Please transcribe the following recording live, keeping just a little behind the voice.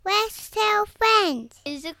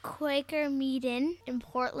Quaker meeting in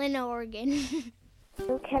Portland, Oregon.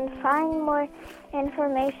 You can find more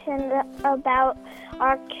information about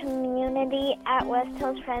our community at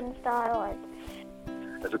westhillsfriends.org.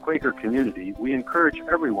 As a Quaker community, we encourage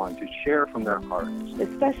everyone to share from their hearts,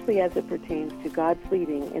 especially as it pertains to God's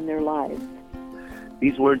leading in their lives.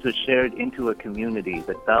 These words are shared into a community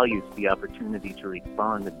that values the opportunity to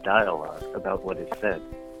respond to dialogue about what is said.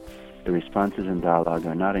 The responses and dialogue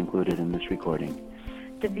are not included in this recording.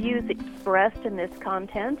 The views expressed in this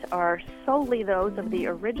content are solely those of the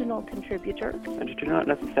original contributor and do not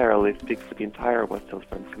necessarily speak for the entire West Hills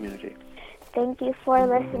Friends community. Thank you for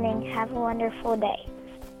listening. Have a wonderful day.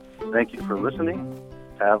 Thank you for listening.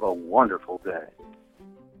 Have a wonderful day.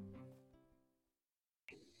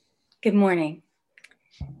 Good morning.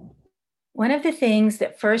 One of the things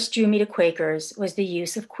that first drew me to Quakers was the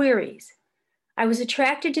use of queries. I was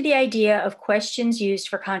attracted to the idea of questions used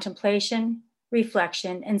for contemplation,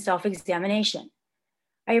 reflection, and self-examination.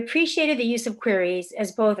 I appreciated the use of queries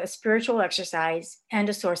as both a spiritual exercise and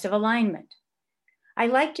a source of alignment. I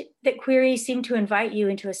liked that queries seemed to invite you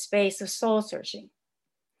into a space of soul searching.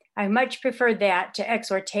 I much preferred that to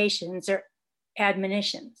exhortations or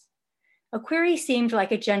admonitions. A query seemed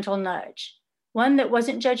like a gentle nudge, one that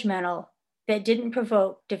wasn't judgmental, that didn't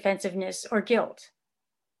provoke defensiveness or guilt.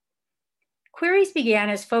 Queries began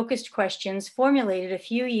as focused questions formulated a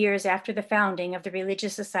few years after the founding of the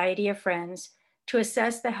Religious Society of Friends to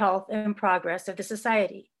assess the health and progress of the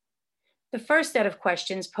society. The first set of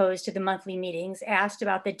questions posed to the monthly meetings asked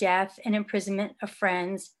about the death and imprisonment of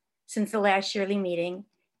friends since the last yearly meeting,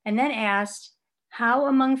 and then asked, how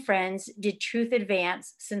among friends did truth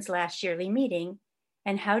advance since last yearly meeting,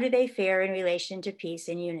 and how do they fare in relation to peace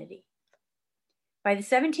and unity? By the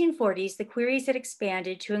 1740s, the queries had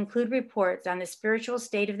expanded to include reports on the spiritual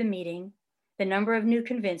state of the meeting, the number of new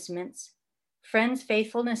convincements, friends'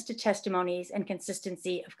 faithfulness to testimonies, and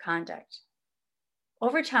consistency of conduct.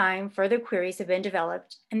 Over time, further queries have been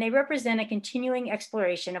developed, and they represent a continuing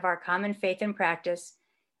exploration of our common faith and practice,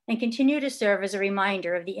 and continue to serve as a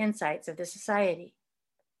reminder of the insights of the society.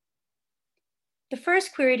 The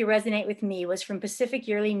first query to resonate with me was from Pacific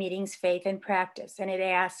Yearly Meetings Faith and Practice, and it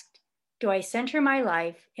asked, do I center my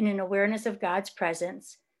life in an awareness of God's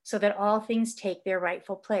presence so that all things take their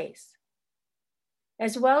rightful place?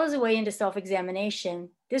 As well as a way into self-examination,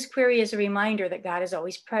 this query is a reminder that God is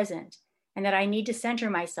always present and that I need to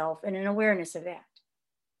center myself in an awareness of that.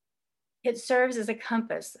 It serves as a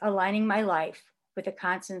compass aligning my life with the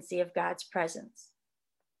constancy of God's presence.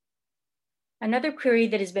 Another query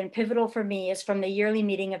that has been pivotal for me is from the yearly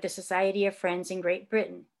meeting of the Society of Friends in Great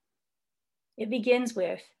Britain. It begins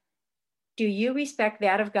with, do you respect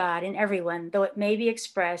that of God in everyone, though it may be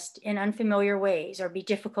expressed in unfamiliar ways or be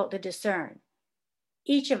difficult to discern?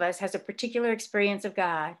 Each of us has a particular experience of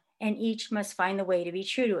God, and each must find the way to be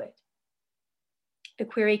true to it. The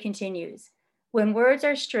query continues, when words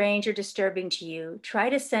are strange or disturbing to you, try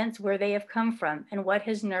to sense where they have come from and what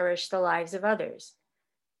has nourished the lives of others.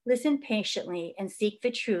 Listen patiently and seek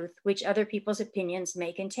the truth which other people's opinions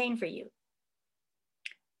may contain for you.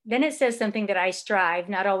 Then it says something that I strive,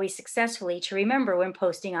 not always successfully, to remember when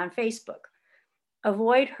posting on Facebook.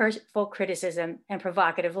 Avoid hurtful criticism and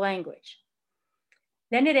provocative language.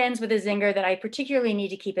 Then it ends with a zinger that I particularly need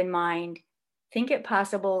to keep in mind. Think it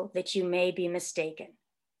possible that you may be mistaken.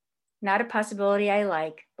 Not a possibility I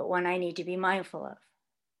like, but one I need to be mindful of.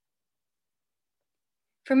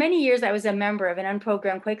 For many years, I was a member of an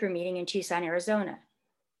unprogrammed Quaker meeting in Tucson, Arizona.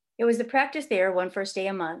 It was the practice there, one first day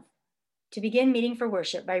a month, to begin meeting for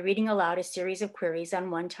worship by reading aloud a series of queries on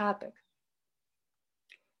one topic.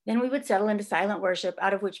 Then we would settle into silent worship,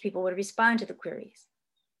 out of which people would respond to the queries.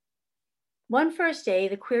 One first day,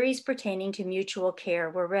 the queries pertaining to mutual care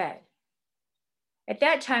were read. At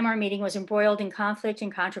that time, our meeting was embroiled in conflict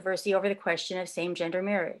and controversy over the question of same-gender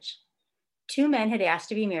marriage. 2 men had asked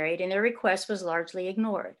to be married, and their request was largely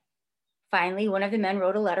ignored. Finally, one of the men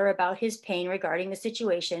wrote a letter about his pain regarding the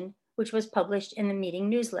situation, which was published in the meeting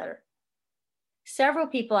newsletter. Several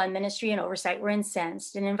people on ministry and oversight were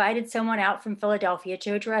incensed and invited someone out from Philadelphia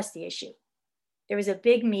to address the issue. There was a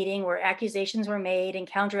big meeting where accusations were made and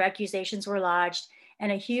counter-accusations were lodged,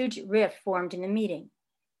 and a huge rift formed in the meeting.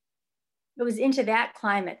 It was into that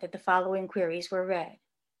climate that the following queries were read.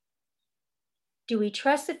 Do we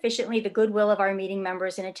trust sufficiently the goodwill of our meeting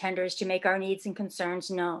members and attenders to make our needs and concerns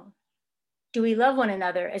known? Do we love one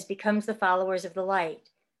another as becomes the followers of the light,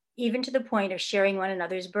 even to the point of sharing one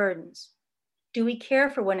another's burdens? Do we care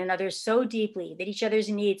for one another so deeply that each other's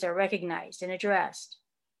needs are recognized and addressed?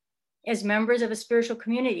 As members of a spiritual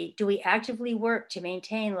community, do we actively work to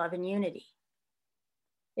maintain love and unity?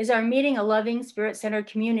 Is our meeting a loving, spirit-centered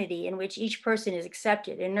community in which each person is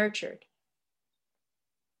accepted and nurtured?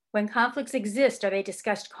 When conflicts exist, are they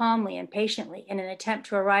discussed calmly and patiently in an attempt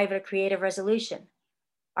to arrive at a creative resolution?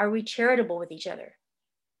 Are we charitable with each other?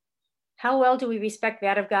 How well do we respect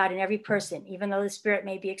that of God in every person, even though the spirit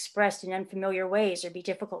may be expressed in unfamiliar ways or be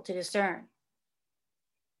difficult to discern?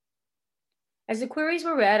 As the queries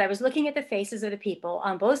were read, I was looking at the faces of the people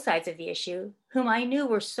on both sides of the issue, whom I knew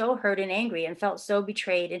were so hurt and angry and felt so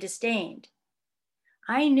betrayed and disdained.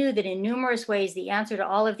 I knew that in numerous ways the answer to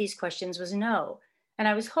all of these questions was no, and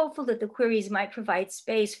I was hopeful that the queries might provide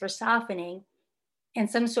space for softening and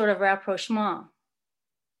some sort of rapprochement.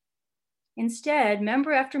 Instead,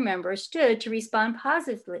 member after member stood to respond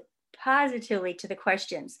positively to the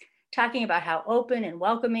questions, talking about how open and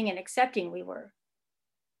welcoming and accepting we were.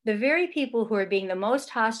 The very people who were being the most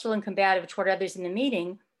hostile and combative toward others in the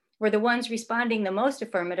meeting were the ones responding the most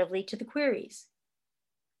affirmatively to the queries.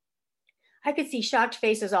 I could see shocked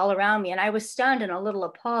faces all around me, and I was stunned and a little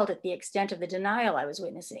appalled at the extent of the denial I was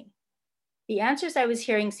witnessing. The answers I was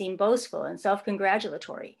hearing seemed boastful and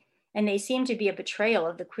self-congratulatory, and they seemed to be a betrayal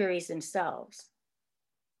of the queries themselves.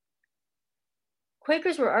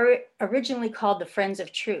 Quakers were originally called the Friends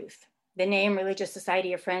of Truth, the name Religious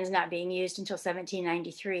Society of Friends not being used until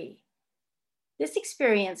 1793. This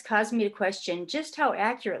experience caused me to question just how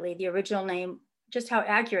accurate the original name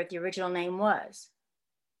was.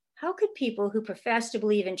 How could people who profess to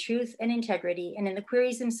believe in truth and integrity and in the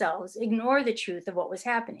queries themselves ignore the truth of what was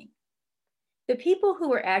happening? The people who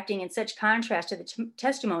were acting in such contrast to the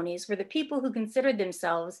testimonies were the people who considered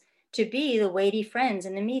themselves to be the weighty friends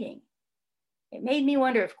in the meeting. It made me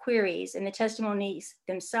wonder if queries and the testimonies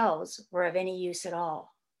themselves were of any use at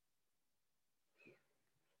all.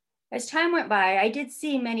 As time went by, I did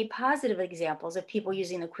see many positive examples of people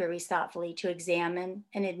using the queries thoughtfully to examine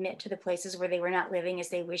and admit to the places where they were not living as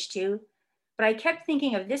they wished to, but I kept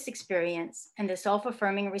thinking of this experience and the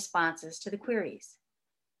self-affirming responses to the queries.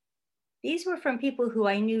 These were from people who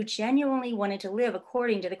I knew genuinely wanted to live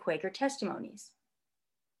according to the Quaker testimonies.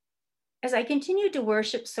 As I continued to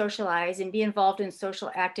worship, socialize, and be involved in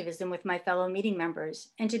social activism with my fellow meeting members,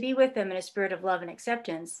 and to be with them in a spirit of love and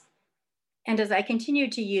acceptance, and as I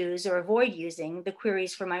continued to use or avoid using the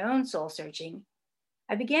queries for my own soul searching,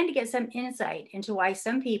 I began to get some insight into why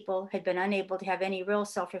some people had been unable to have any real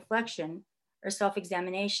self-reflection or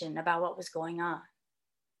self-examination about what was going on.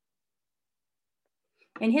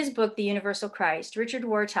 In his book, The Universal Christ, Richard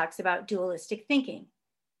Rohr talks about dualistic thinking,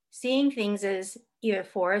 seeing things as either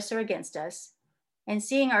for us or against us, and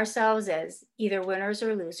seeing ourselves as either winners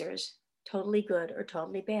or losers, totally good or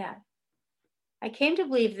totally bad. I came to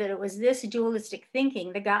believe that it was this dualistic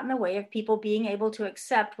thinking that got in the way of people being able to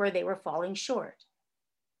accept where they were falling short.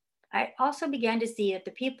 I also began to see that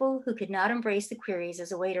the people who could not embrace the queries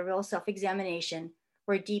as a way to real self-examination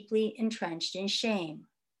were deeply entrenched in shame.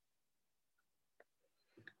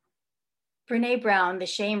 Brené Brown, the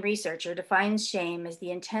shame researcher, defines shame as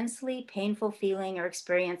the intensely painful feeling or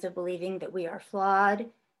experience of believing that we are flawed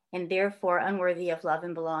and therefore unworthy of love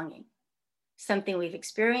and belonging. Something we've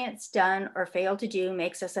experienced, done, or failed to do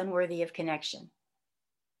makes us unworthy of connection.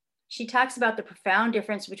 She talks about the profound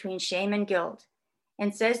difference between shame and guilt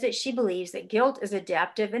and says that she believes that guilt is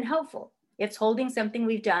adaptive and helpful. It's holding something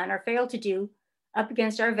we've done or failed to do up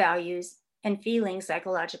against our values and feeling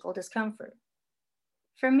psychological discomfort.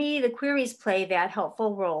 For me, the queries play that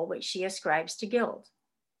helpful role which she ascribes to guilt.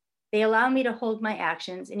 They allow me to hold my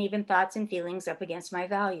actions and even thoughts and feelings up against my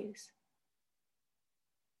values.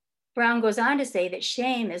 Brown goes on to say that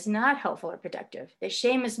shame is not helpful or productive, that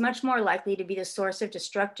shame is much more likely to be the source of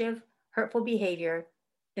destructive, hurtful behavior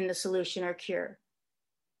than the solution or cure.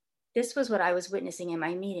 This was what I was witnessing in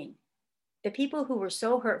my meeting. The people who were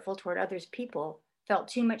so hurtful toward others people felt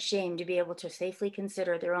too much shame to be able to safely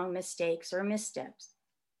consider their own mistakes or missteps.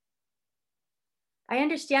 I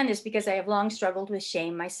understand this because I have long struggled with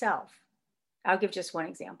shame myself. I'll give just one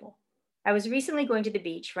example. I was recently going to the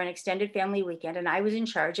beach for an extended family weekend, and I was in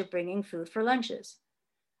charge of bringing food for lunches.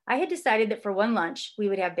 I had decided that for one lunch, we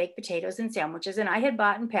would have baked potatoes and sandwiches, and I had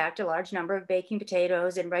bought and packed a large number of baking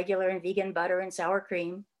potatoes and regular and vegan butter and sour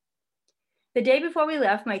cream. The day before we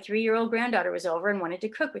left, my 3-year-old granddaughter was over and wanted to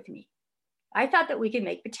cook with me. I thought that we could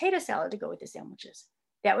make potato salad to go with the sandwiches.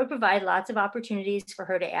 That would provide lots of opportunities for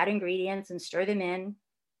her to add ingredients and stir them in.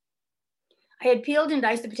 I had peeled and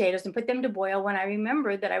diced the potatoes and put them to boil when I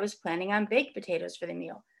remembered that I was planning on baked potatoes for the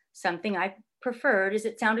meal, something I preferred as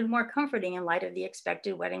it sounded more comforting in light of the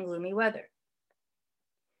expected wet and gloomy weather.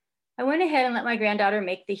 I went ahead and let my granddaughter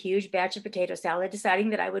make the huge batch of potato salad,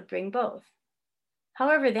 deciding that I would bring both.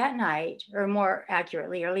 However, that night, or more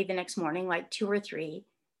accurately, early the next morning, like 2 or 3,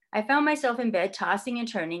 I found myself in bed tossing and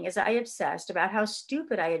turning as I obsessed about how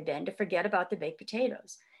stupid I had been to forget about the baked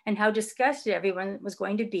potatoes and how disgusted everyone was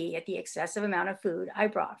going to be at the excessive amount of food I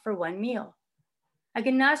brought for one meal. I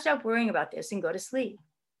could not stop worrying about this and go to sleep.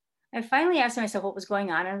 I finally asked myself what was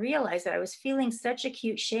going on and realized that I was feeling such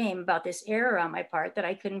acute shame about this error on my part that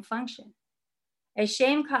I couldn't function. As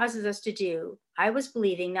shame causes us to do, I was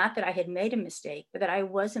believing not that I had made a mistake, but that I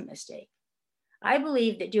was a mistake. I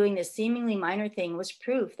believed that doing this seemingly minor thing was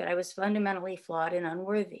proof that I was fundamentally flawed and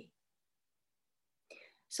unworthy.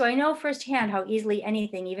 So I know firsthand how easily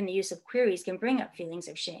anything, even the use of queries, can bring up feelings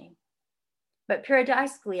of shame. But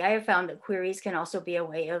paradoxically, I have found that queries can also be a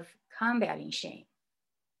way of combating shame.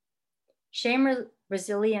 Shame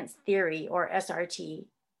resilience theory, or SRT,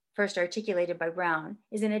 first articulated by Brown,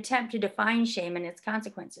 is an attempt to define shame and its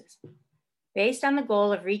consequences. Based on the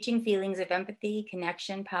goal of reaching feelings of empathy,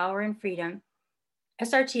 connection, power, and freedom,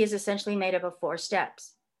 SRT is essentially made up of 4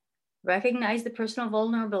 steps. Recognize the personal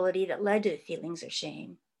vulnerability that led to the feelings of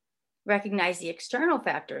shame. Recognize the external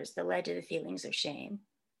factors that led to the feelings of shame.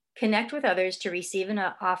 Connect with others to receive and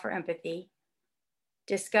offer empathy.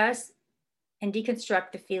 Discuss and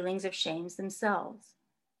deconstruct the feelings of shames themselves.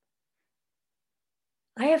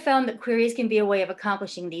 I have found that queries can be a way of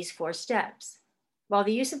accomplishing these 4 steps. While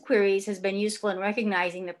the use of queries has been useful in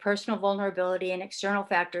recognizing the personal vulnerability and external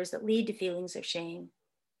factors that lead to feelings of shame,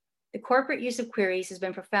 the corporate use of queries has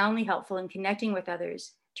been profoundly helpful in connecting with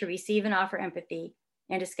others to receive and offer empathy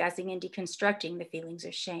and discussing and deconstructing the feelings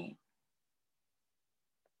of shame.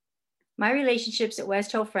 My relationships at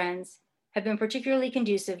West Hill Friends have been particularly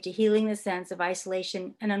conducive to healing the sense of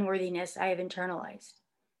isolation and unworthiness I have internalized.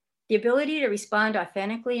 The ability to respond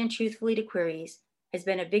authentically and truthfully to queries has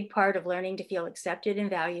been a big part of learning to feel accepted and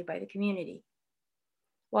valued by the community.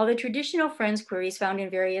 While the traditional Friends queries found in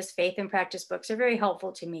various faith and practice books are very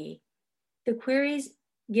helpful to me, the queries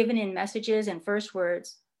given in messages and first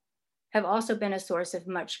words have also been a source of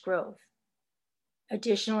much growth.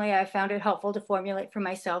 Additionally, I found it helpful to formulate for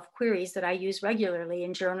myself queries that I use regularly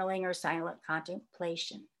in journaling or silent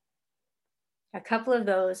contemplation. A couple of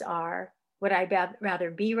those are, would I rather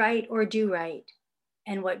be right or do right?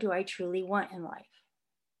 And what do I truly want in life?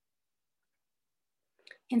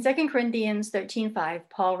 In 2 Corinthians 13:5,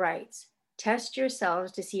 Paul writes, "Test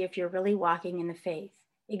yourselves to see if you're really walking in the faith.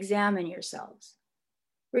 Examine yourselves."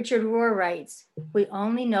 Richard Rohr writes, "We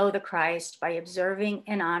only know the Christ by observing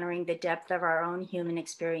and honoring the depth of our own human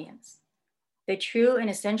experience. The true and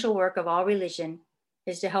essential work of all religion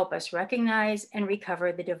is to help us recognize and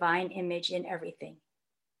recover the divine image in everything.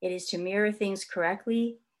 It is to mirror things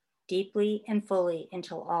correctly, deeply, and fully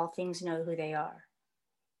until all things know who they are."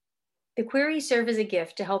 The queries serve as a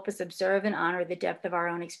gift to help us observe and honor the depth of our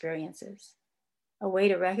own experiences, a way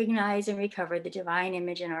to recognize and recover the divine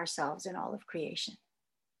image in ourselves and all of creation.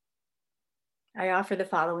 I offer the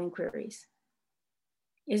following queries.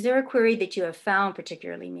 Is there a query that you have found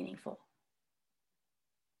particularly meaningful?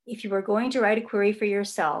 If you were going to write a query for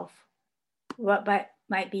yourself, what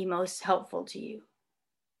might be most helpful to you?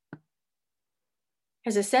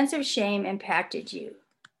 Has a sense of shame impacted you?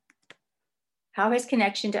 How has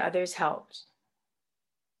connection to others helped?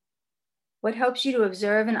 What helps you to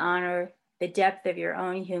observe and honor the depth of your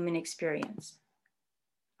own human experience?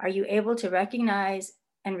 Are you able to recognize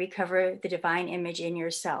and recover the divine image in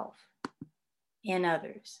yourself, in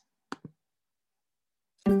others?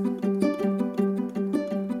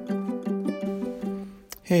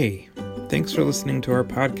 Hey, thanks for listening to our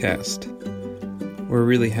podcast. We're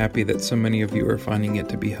really happy that so many of you are finding it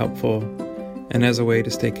to be helpful and as a way to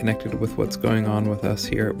stay connected with what's going on with us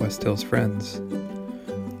here at West Hills Friends.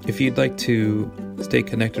 If you'd like to stay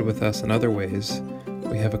connected with us in other ways,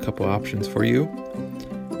 we have a couple options for you.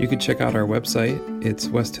 You can check out our website. It's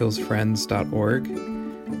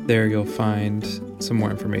westhillsfriends.org. There you'll find some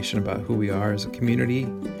more information about who we are as a community.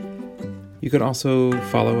 You can also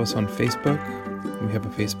follow us on Facebook. We have a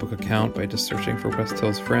Facebook account by just searching for West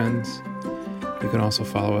Hills Friends. You can also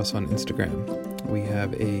follow us on Instagram. We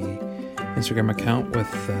have a Instagram account with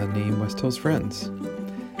the name West Hills Friends.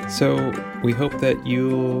 So we hope that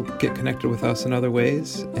you'll get connected with us in other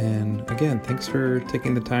ways. And again, thanks for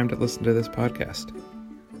taking the time to listen to this podcast.